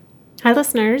Hi,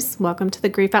 listeners. Welcome to the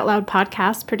Grief Out Loud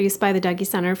podcast produced by the Dougy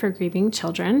Center for Grieving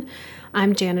Children.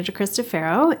 I'm Jana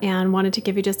DeCristofaro and wanted to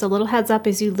give you just a little heads up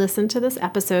as you listen to this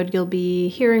episode. You'll be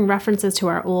hearing references to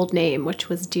our old name, which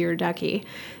was Dear Dougy.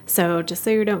 So just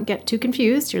so you don't get too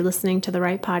confused, you're listening to the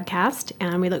right podcast,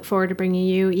 and we look forward to bringing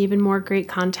you even more great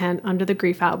content under the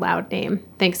Grief Out Loud name.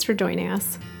 Thanks for joining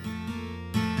us.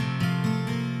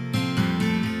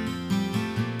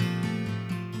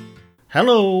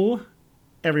 Hello,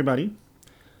 everybody.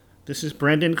 This is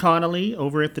Brendan Connolly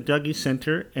over at the Dougy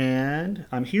Center, and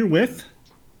I'm here with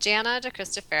Jana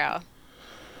DeCristofaro.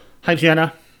 Hi,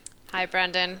 Jana. Hi,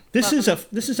 Brendan. This is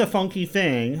a funky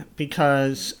thing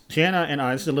because Jana and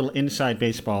I, this is a little inside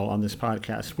baseball on this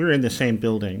podcast. We're in the same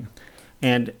building,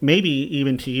 and maybe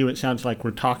even to you it sounds like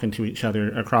we're talking to each other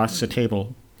across the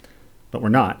table, but we're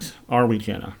not, are we,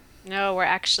 Jana? No, we're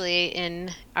actually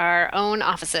in our own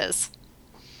offices.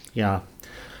 Yeah,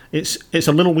 it's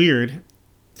a little weird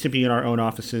to be in our own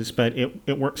offices, but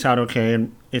it works out okay.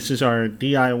 And this is our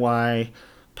DIY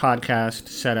podcast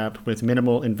setup with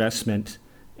minimal investment,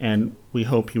 and we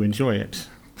hope you enjoy it.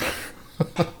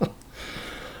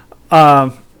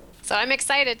 So I'm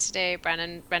excited today,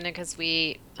 Brendan, because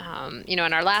we, in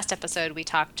our last episode, we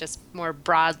talked just more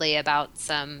broadly about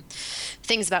some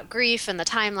things about grief and the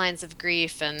timelines of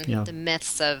grief and the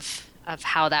myths of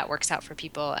how that works out for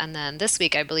people. And then this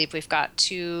week, I believe we've got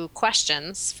 2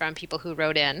 questions from people who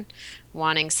wrote in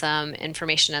wanting some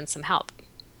information and some help.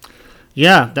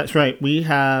 Yeah, that's right. We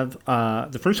have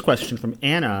the first question from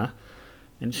Anna,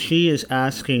 and she is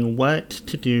asking what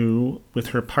to do with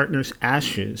her partner's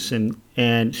ashes.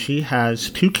 And she has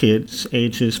 2 kids,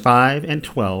 ages 5 and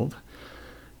 12.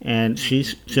 And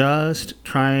she's just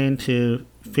trying to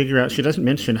figure out, she doesn't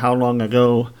mention how long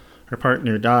ago her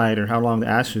partner died or how long the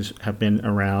ashes have been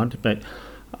around, but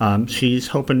she's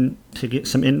hoping to get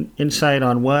some insight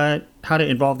on how to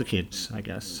involve the kids, I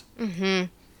guess. Mm-hmm.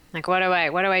 Like, what do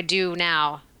I do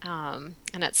now? And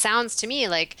it sounds to me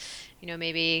like,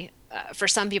 maybe for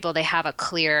some people they have a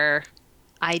clear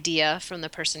idea from the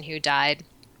person who died.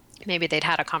 Maybe they'd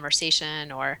had a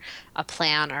conversation or a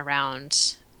plan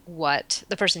around what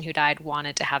the person who died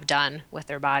wanted to have done with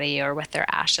their body or with their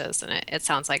ashes. And it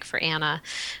sounds like for Anna,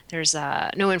 there's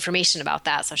no information about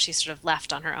that. So she's sort of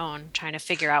left on her own trying to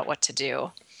figure out what to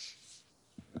do.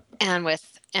 And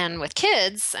with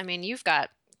kids, I mean, you've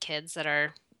got kids that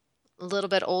are a little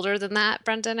bit older than that,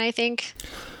 Brendan, I think.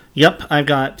 Yep, I've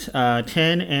got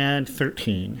 10 and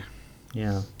 13.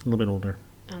 Yeah, a little bit older.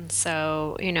 And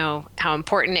so, how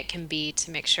important it can be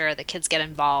to make sure the kids get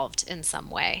involved in some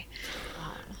way.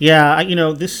 Yeah,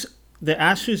 the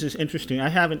ashes is interesting. I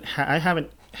haven't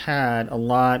had a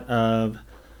lot of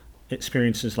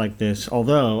experiences like this.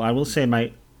 Although I will say,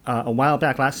 a while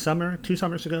back, last summer, 2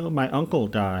 summers ago, my uncle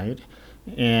died,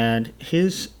 and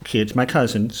his kids, my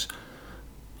cousins,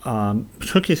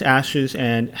 took his ashes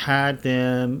and had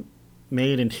them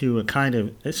made into a kind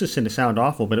of, this is going to sound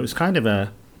awful, but it was kind of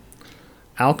a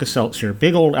Alka-Seltzer,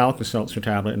 big old Alka-Seltzer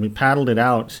tablet, and we paddled it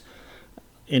out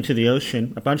into the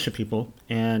ocean, a bunch of people,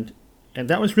 and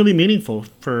that was really meaningful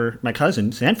for my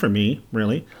cousins and for me,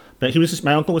 really. But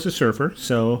my uncle was a surfer,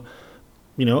 so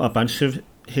a bunch of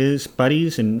his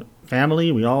buddies and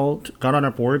family, we all got on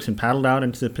our boards and paddled out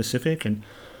into the Pacific and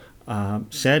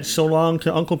said so long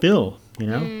to Uncle Bill.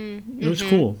 It was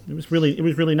cool. It was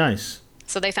really nice.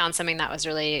 So they found something that was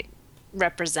really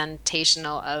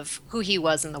representational of who he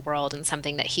was in the world and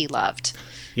something that he loved.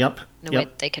 Yep. In a way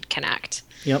they could connect.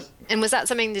 Yep. And was that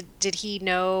something did he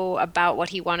know about what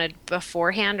he wanted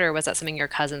beforehand, or was that something your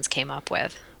cousins came up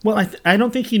with? Well, I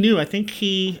don't think he knew. I think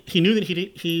he knew that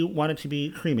he wanted to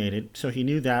be cremated, so he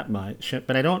knew that much.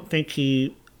 But I don't think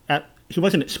he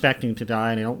wasn't expecting to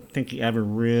die, and I don't think he ever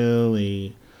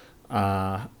really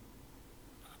thought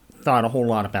a whole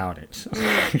lot about it.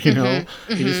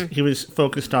 He was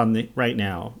focused on the right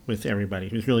now with everybody.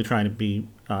 He was really trying to be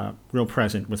real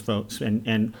present with folks,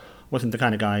 and wasn't the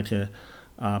kind of guy to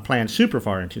plan super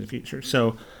far into the future.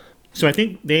 So I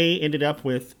think they ended up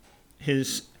with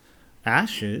his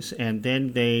ashes, and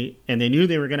then they knew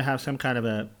they were going to have some kind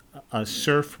of a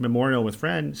surf memorial with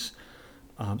friends.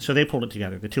 So they pulled it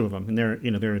together, the 2 of them, and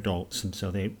they're adults, and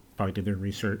so they probably did their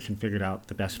research and figured out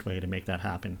the best way to make that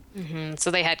happen. Mm-hmm.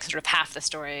 So they had sort of half the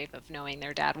story of knowing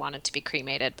their dad wanted to be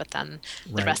cremated, but then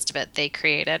the rest of it they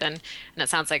created. And it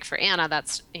sounds like for Anna,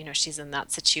 that's, she's in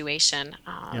that situation.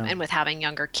 And with having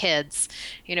younger kids,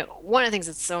 one of the things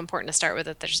that's so important to start with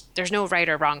is that there's no right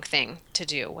or wrong thing to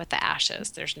do with the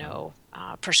ashes. There's no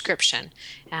prescription.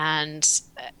 And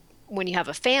when you have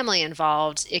a family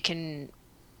involved, it can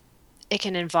it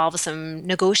can involve some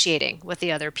negotiating with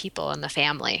the other people in the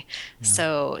family. Yeah.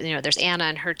 So, there's Anna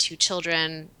and her two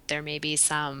children. There may be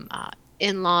some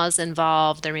in-laws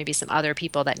involved. There may be some other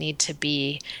people that need to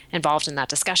be involved in that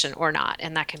discussion or not,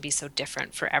 and that can be so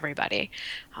different for everybody.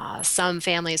 Some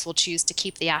families will choose to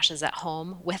keep the ashes at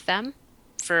home with them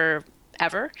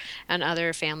forever, and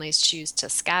other families choose to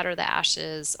scatter the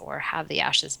ashes or have the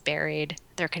ashes buried.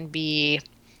 There can be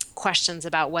questions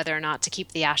about whether or not to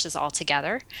keep the ashes all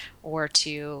together or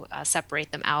to separate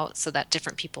them out so that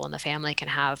different people in the family can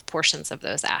have portions of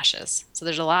those ashes. So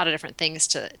there's a lot of different things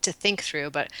to think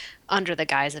through, but under the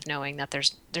guise of knowing that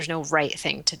there's no right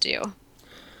thing to do.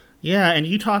 Yeah, and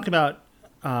you talk about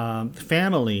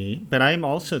family, but I'm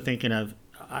also thinking of,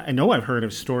 I know I've heard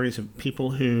of stories of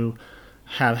people who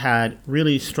have had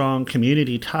really strong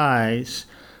community ties,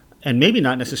 and maybe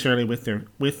not necessarily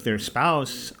with their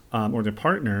spouse or their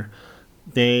partner.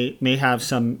 They may have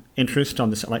some interest on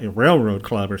this, like a railroad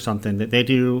club or something that they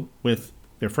do with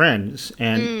their friends,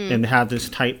 and have this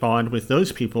tight bond with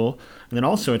those people, and then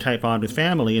also a tight bond with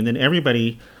family, and then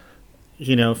everybody,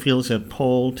 feels a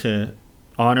pull to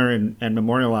honor and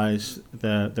memorialize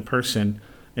the person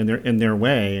in their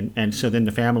way, and so then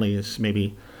the family is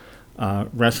maybe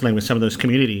wrestling with some of those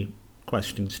community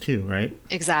questions too, right?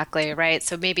 Exactly, right.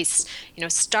 So maybe,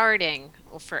 starting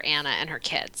for Anna and her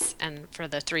kids and for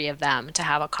the three of them to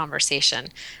have a conversation.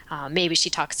 Maybe she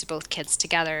talks to both kids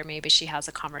together. Maybe she has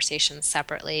a conversation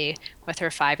separately with her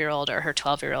 5-year-old or her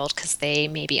 12-year-old because they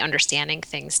may be understanding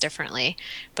things differently.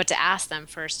 But to ask them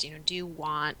first, do you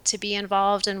want to be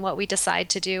involved in what we decide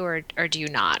to do, or do you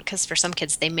not? Because for some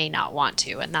kids, they may not want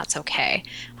to, and that's okay.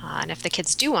 And if the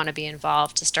kids do want to be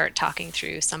involved, to start talking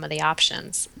through some of the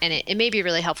options. And it may be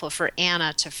really helpful for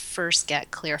Anna to first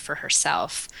get clear for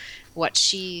herself what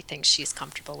she thinks she's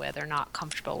comfortable with or not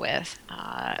comfortable with,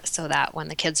 so that when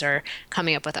the kids are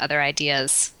coming up with other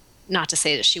ideas, not to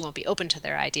say that she won't be open to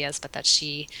their ideas, but that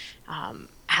she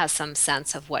has some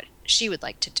sense of what she would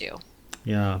like to do.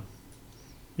 Yeah.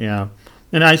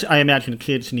 And I imagine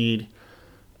kids need,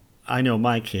 I know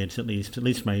my kids at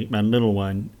least my little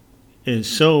one is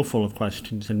so full of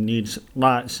questions and needs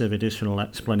lots of additional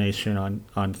explanation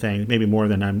on things, maybe more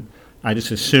than I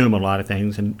just assume a lot of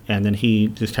things, and then he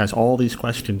just has all these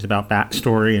questions about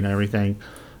backstory and everything.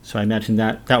 So I imagine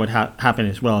that would happen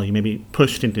as well. You may be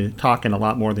pushed into talking a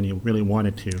lot more than you really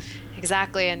wanted to.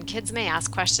 Exactly, and kids may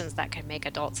ask questions that could make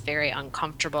adults very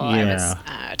uncomfortable. Yeah.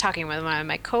 I was talking with one of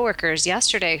my coworkers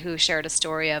yesterday who shared a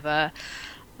story of a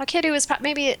kid who was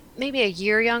maybe a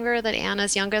year younger than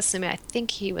Anna's youngest. I think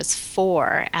he was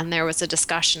 4, and there was a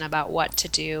discussion about what to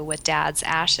do with Dad's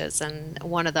ashes. And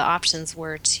one of the options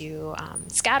were to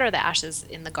scatter the ashes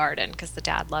in the garden because the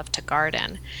dad loved to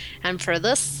garden. And for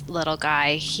this little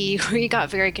guy, he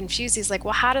got very confused. He's like,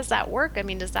 well, how does that work? I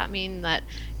mean, does that mean that,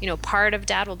 part of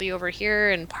Dad will be over here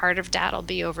and part of Dad will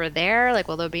be over there? Like,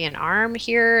 will there be an arm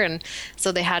here? And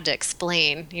so they had to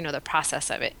explain, the process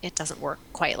of it. It doesn't work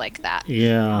quite like that.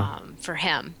 Yeah. For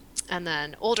him. And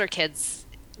then older kids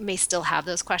may still have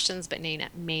those questions, but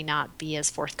may not be as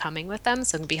forthcoming with them.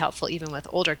 So it can be helpful even with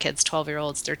older kids,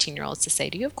 12-year-olds, 13-year-olds, to say,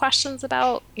 do you have questions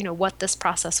about, what this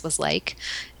process was like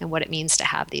and what it means to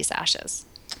have these ashes?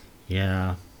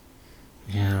 Yeah.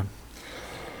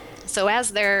 So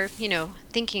as they're,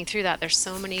 thinking through that, there's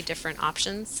so many different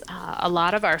options. A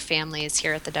lot of our families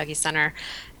here at the Dougy Center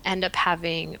end up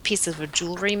having pieces of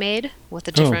jewelry made with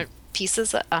the different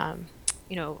pieces,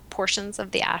 portions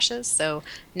of the ashes. So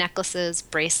necklaces,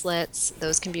 bracelets,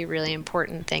 those can be really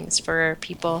important things for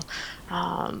people.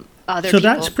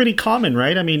 That's pretty common,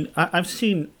 right? I mean, I've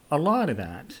seen a lot of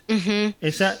that. Mm-hmm.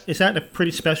 Is that a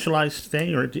pretty specialized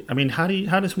thing, or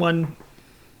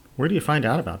where do you find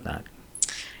out about that?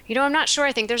 I'm not sure.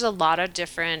 I think there's a lot of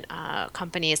different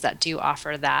companies that do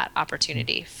offer that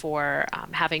opportunity for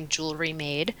having jewelry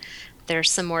made.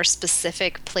 There's some more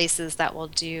specific places that will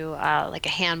do like a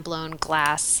hand-blown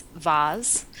glass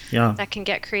vase that can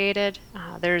get created.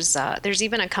 There's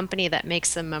even a company that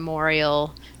makes a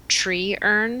memorial tree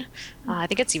urn. I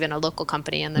think it's even a local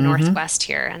company in the Northwest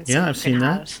here. And so I've seen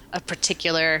that.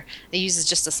 It uses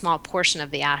just a small portion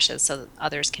of the ashes so that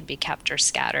others can be kept or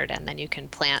scattered, and then you can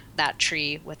plant that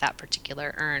tree with that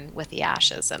particular urn with the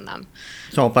ashes in them.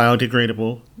 It's all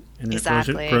biodegradable, and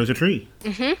exactly. It grows a tree.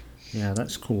 Mm-hmm. Yeah,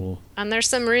 that's cool. And there's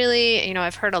some really,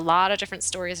 I've heard a lot of different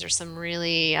stories. There's some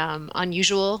really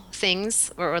unusual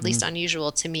things, or at least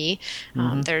unusual to me.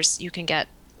 You can get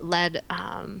lead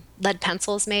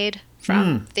pencils made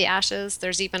from the ashes.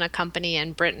 There's even a company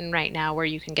in Britain right now where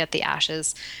you can get the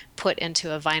ashes put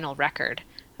into a vinyl record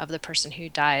of the person who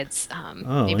died's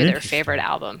maybe their favorite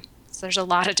album. So there's a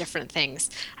lot of different things.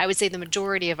 I would say the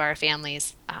majority of our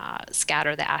families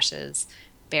scatter the ashes,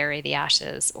 bury the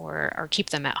ashes, or keep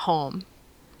them at home.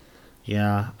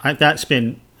 Yeah, that's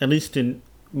been, at least in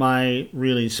my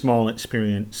really small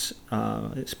experience,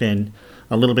 it's been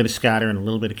a little bit of scatter and a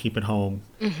little bit of keep at home.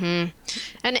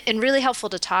 And really helpful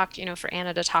to talk, for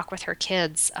Anna to talk with her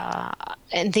kids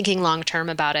and thinking long term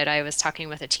about it. I was talking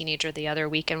with a teenager the other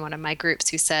week in one of my groups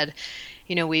who said,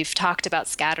 we've talked about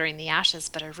scattering the ashes,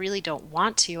 but I really don't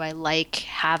want to. I like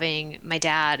having my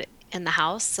dad in the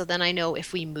house. So then I know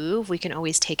if we move, we can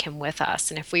always take him with us.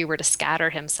 And if we were to scatter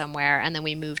him somewhere and then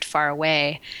we moved far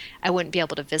away, I wouldn't be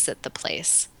able to visit the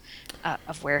place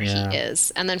of where he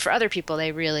is. And then for other people,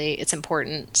 it's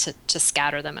important to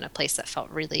scatter them in a place that felt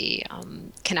really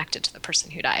connected to the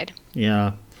person who died.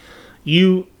 Yeah.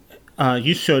 You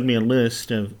showed me a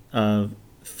list of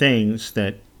things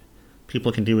that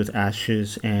people can do with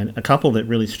ashes, and a couple that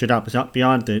really stood out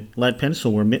beyond the lead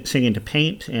pencil were mixing into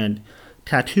paint and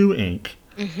tattoo ink.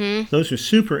 Mm-hmm. Those are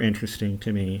super interesting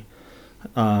to me.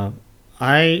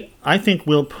 I think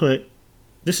we'll put,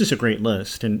 this is a great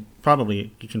list, and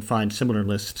probably you can find similar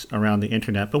lists around the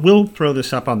internet, but we'll throw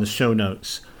this up on the show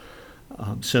notes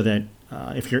so that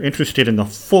if you're interested in the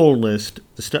full list,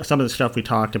 some of the stuff we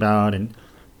talked about and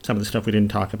some of the stuff we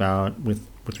didn't talk about with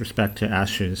respect to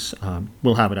ashes,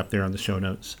 we'll have it up there on the show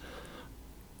notes.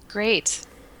 Great.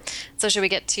 So should we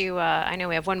get to, I know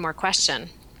we have one more question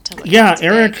to look Yeah, at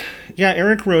today.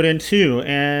 Eric wrote in too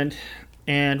and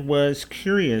was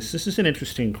curious. This is an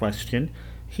interesting question.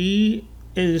 He'd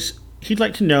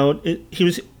like to know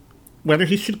whether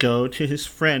he should go to his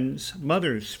friend's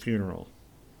mother's funeral.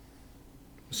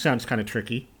 Sounds kind of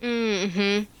tricky.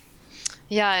 Mm-hmm.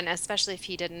 Yeah, and especially if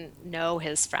he didn't know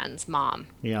his friend's mom.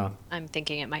 Yeah. I'm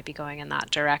thinking it might be going in that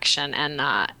direction, and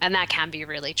that can be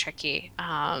really tricky.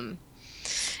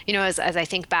 As I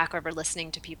think back over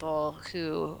listening to people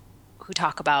who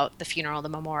talk about the funeral, the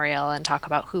memorial, and talk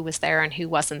about who was there and who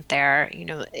wasn't there,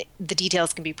 the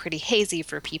details can be pretty hazy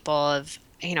for people of,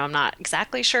 I'm not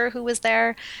exactly sure who was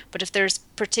there, but if there's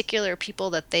particular people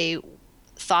that they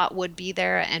thought would be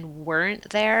there and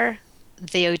weren't there,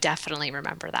 they definitely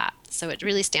remember that. So it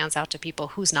really stands out to people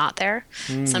who's not there,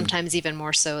 sometimes even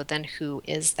more so than who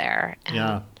is there.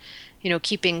 And,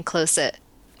 keeping close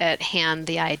at hand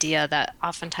the idea that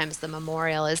oftentimes the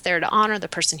memorial is there to honor the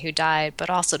person who died, but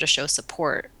also to show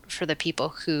support for the people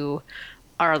who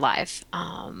are alive.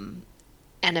 And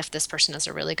if this person is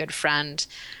a really good friend,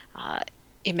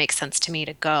 it makes sense to me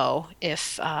to go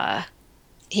if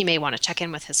he may want to check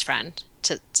in with his friend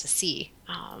to see.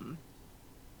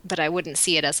 But I wouldn't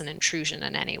see it as an intrusion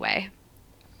in any way.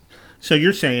 So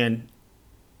you're saying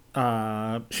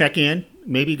check in,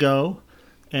 maybe go,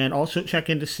 and also check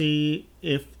in to see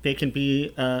if they can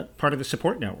be part of the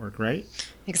support network, right?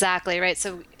 Exactly, right.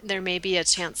 So there may be a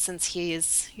chance, since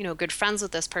he's, good friends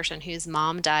with this person whose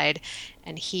mom died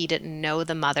and he didn't know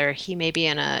the mother, he may be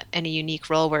in a unique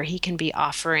role where he can be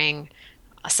offering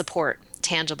support,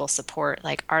 tangible support.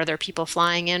 Like, are there people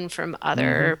flying in from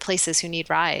other places who need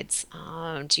rides?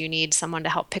 Do you need someone to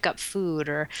help pick up food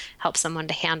or help someone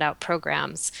to hand out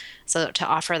programs? So to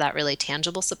offer that really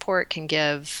tangible support can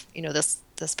give,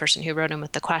 this person who wrote in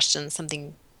with the question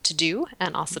something to do,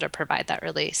 and also to provide that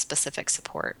really specific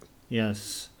support.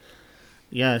 Yes.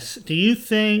 Do you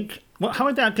think, how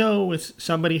would that go with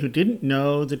somebody who didn't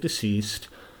know the deceased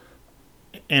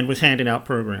and was handing out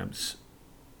programs?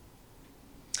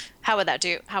 How would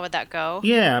that go?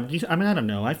 Yeah, I mean, I don't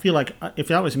know. I feel like if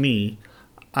that was me,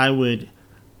 I would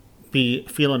be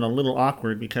feeling a little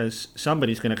awkward because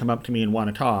somebody's going to come up to me and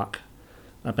want to talk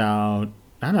about,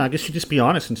 I don't know, I guess you just be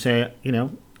honest and say,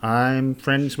 I'm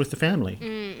friends with the family.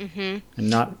 Mm-hmm. And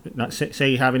not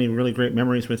say you have any really great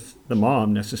memories with the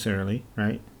mom necessarily,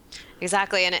 right?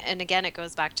 Exactly. And again, it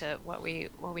goes back to what we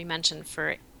mentioned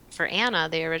for Anna,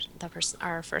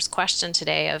 our first question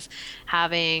today, of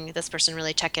having this person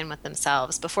really check in with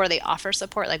themselves before they offer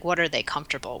support. Like, what are they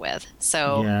comfortable with?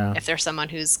 So if there's someone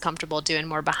who's comfortable doing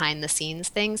more behind the scenes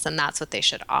things, then that's what they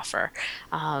should offer.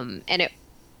 And it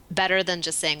better than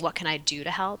just saying, what can I do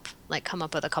to help? Like, come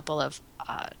up with a couple of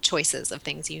choices of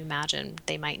things you imagine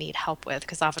they might need help with.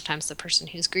 Because oftentimes the person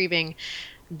who's grieving,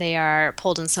 they are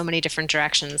pulled in so many different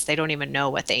directions, they don't even know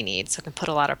what they need. So it can put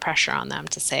a lot of pressure on them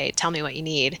to say, tell me what you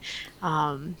need,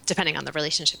 depending on the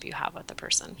relationship you have with the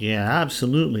person. Yeah,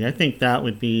 absolutely. I think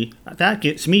that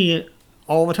gets me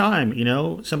all the time,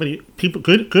 people,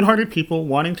 good-hearted people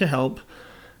wanting to help.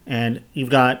 And you've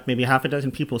got maybe half a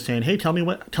dozen people saying, hey, tell me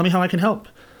how I can help.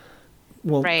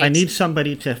 well, I Right. need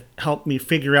somebody to help me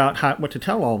figure out what to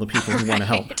tell all the people who want to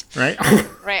help, Right. right?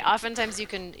 Right. Oftentimes you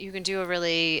can do a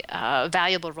really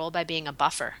valuable role by being a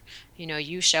buffer.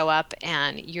 You show up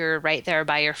and you're right there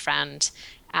by your friend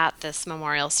at this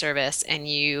memorial service, and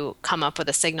you come up with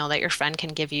a signal that your friend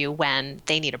can give you when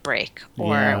they need a break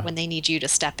or Yeah, when they need you to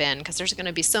step in, because there's going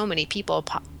to be so many people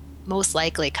most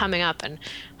likely coming up and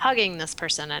hugging this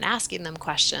person and asking them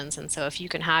questions. And so if you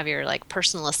can have your like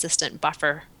personal assistant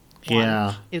buffer one,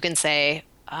 yeah, you can say,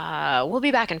 we'll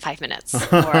be back in 5 minutes,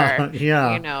 or you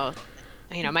yeah, know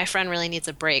my friend really needs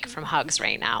a break from hugs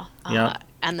right now. yeah,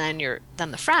 And then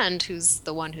the friend, who's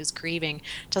the one who's grieving,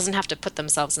 doesn't have to put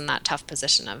themselves in that tough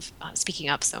position of speaking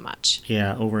up so much.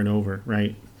 yeah, over and over,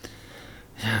 right?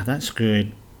 Yeah, that's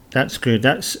good. That's good.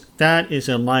 That is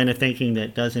a line of thinking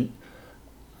that doesn't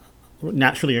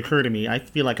naturally occur to me. I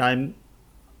feel like I'm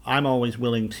always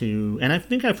willing to, and I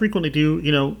think I frequently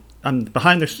do. I'm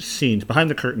behind the scenes, behind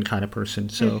the curtain kind of person.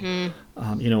 So,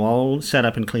 I'll set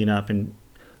up and clean up and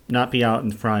not be out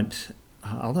in front.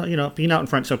 Although being out in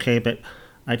front's okay, but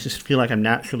I just feel like I'm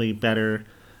naturally better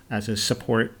as a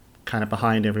support kind of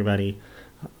behind everybody.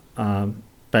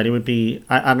 But it would be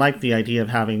I like the idea of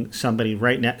having somebody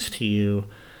right next to you,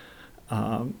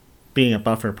 being a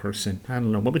buffer person. I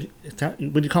don't know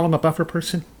would you call him a buffer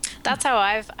person? That's how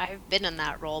I've been in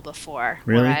that role before,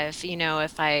 where Really? if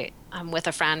I'm with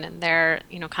a friend and they're,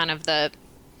 kind of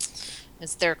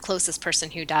is their closest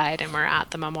person who died, and we're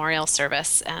at the memorial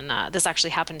service. And this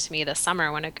actually happened to me this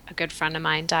summer when a good friend of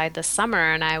mine died this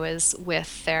summer, and I was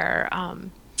with their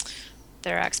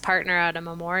ex-partner at a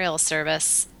memorial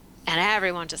service, and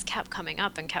everyone just kept coming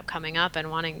up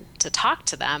and wanting to talk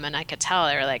to them, and I could tell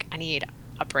they were like, I need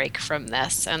a break from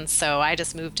this. And so I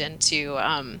just moved into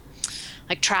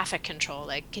like traffic control,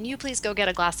 like, can you please go get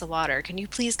a glass of water, can you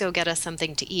please go get us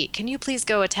something to eat, can you please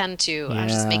go attend to, I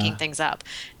was just making Yeah, things up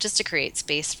just to create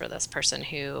space for this person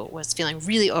who was feeling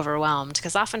really overwhelmed.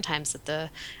 Because oftentimes at the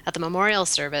memorial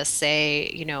service,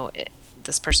 say,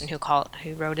 this person who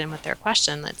wrote in with their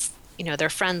question, that's, their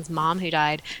friend's mom who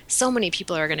died, so many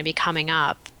people are going to be coming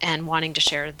up and wanting to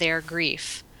share their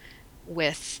grief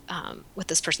with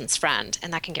this person's friend,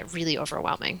 and that can get really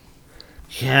overwhelming.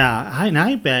 yeah. And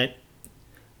I bet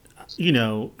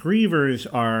grievers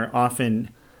are often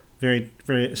very,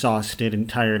 very exhausted and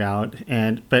tired out,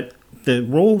 but the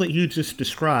role that you just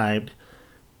described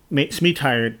makes me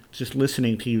tired just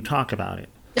listening to you talk about it.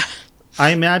 I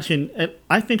imagine.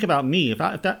 I think about me if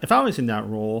I was in that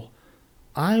role,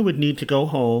 I would need to go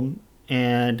home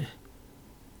and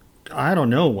I don't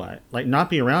know what, like not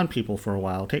be around people for a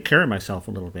while, take care of myself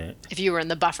a little bit. If you were in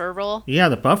the buffer role. Yeah,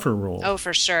 the buffer role. Oh,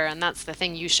 for sure. And that's the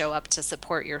thing. You show up to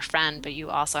support your friend, but you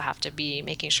also have to be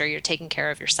making sure you're taking care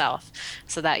of yourself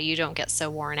so that you don't get so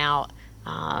worn out,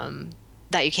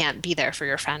 that you can't be there for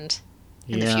your friend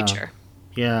in the Yeah, future.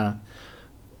 yeah.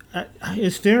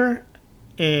 Is there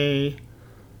a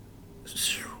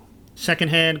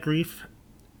secondhand grief?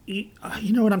 You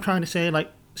know what I'm trying to say? Like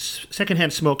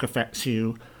secondhand smoke affects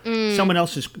you. Someone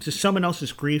else's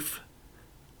grief.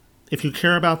 If you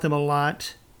care about them a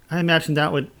lot, I imagine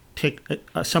that would take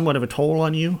somewhat of a toll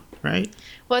on you, right?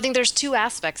 Well, I think there's two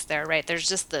aspects there, right? There's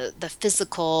just the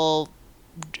physical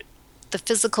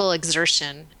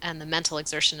exertion and the mental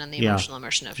exertion and the Yeah, emotional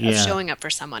immersion of yeah, showing up for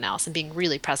someone else and being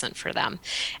really present for them.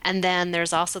 And then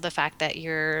there's also the fact that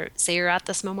you're at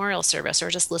this memorial service or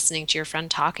just listening to your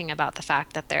friend talking about the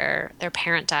fact that their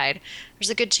parent died. There's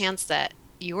a good chance that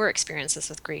your experiences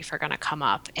with grief are going to come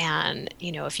up. And,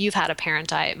 if you've had a parent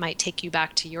die, it might take you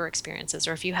back to your experiences.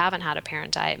 Or if you haven't had a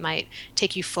parent die, it might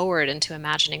take you forward into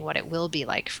imagining what it will be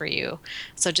like for you.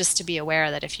 So just to be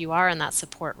aware that if you are in that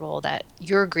support role, that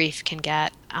your grief can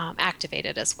get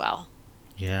activated as well.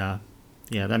 yeah,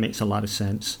 yeah. That makes a lot of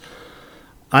sense.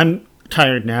 I'm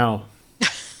tired now.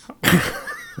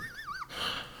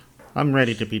 I'm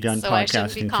ready to be done So I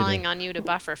shouldn't be podcasting today. calling on you to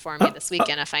buffer for me this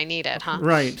weekend if I need it, huh?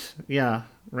 Right. Yeah.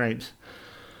 Right.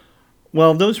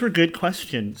 Well, those were good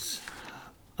questions.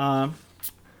 Um,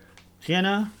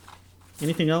 Jenna,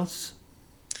 anything else?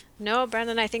 No,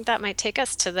 Brendan, I think that might take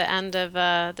us to the end of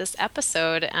this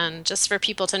episode. And just for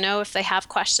people to know, if they have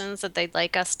questions that they'd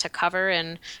like us to cover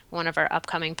in one of our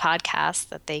upcoming podcasts,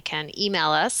 that they can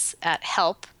email us at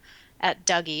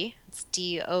help@Dougy, it's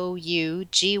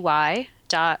DOUGY.org.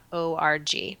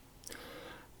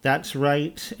 That's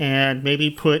right. And maybe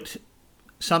put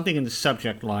something in the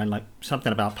subject line, like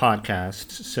something about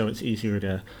podcasts, so it's easier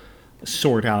to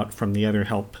sort out from the other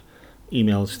help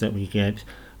emails that we get.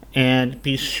 And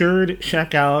be sure to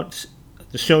check out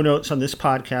the show notes on this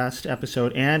podcast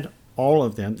episode and all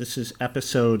of them. This is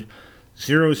episode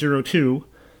 002.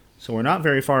 So we're not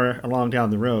very far along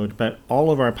down the road, but all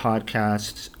of our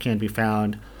podcasts can be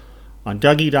found on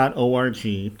dougy.org,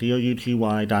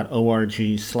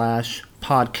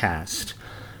 dougy.org/podcast.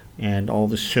 And all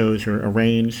the shows are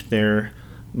arranged. They're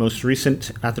most recent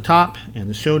at the top and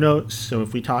the show notes. So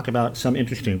if we talk about some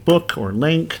interesting book or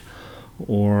link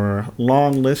or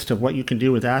long list of what you can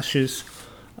do with ashes,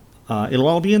 it'll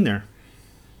all be in there.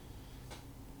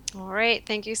 All right.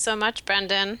 Thank you so much,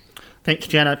 Brendan. Thanks,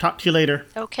 Jana. Talk to you later.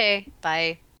 Okay.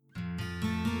 Bye.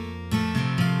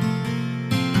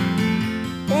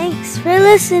 Thanks for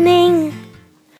listening.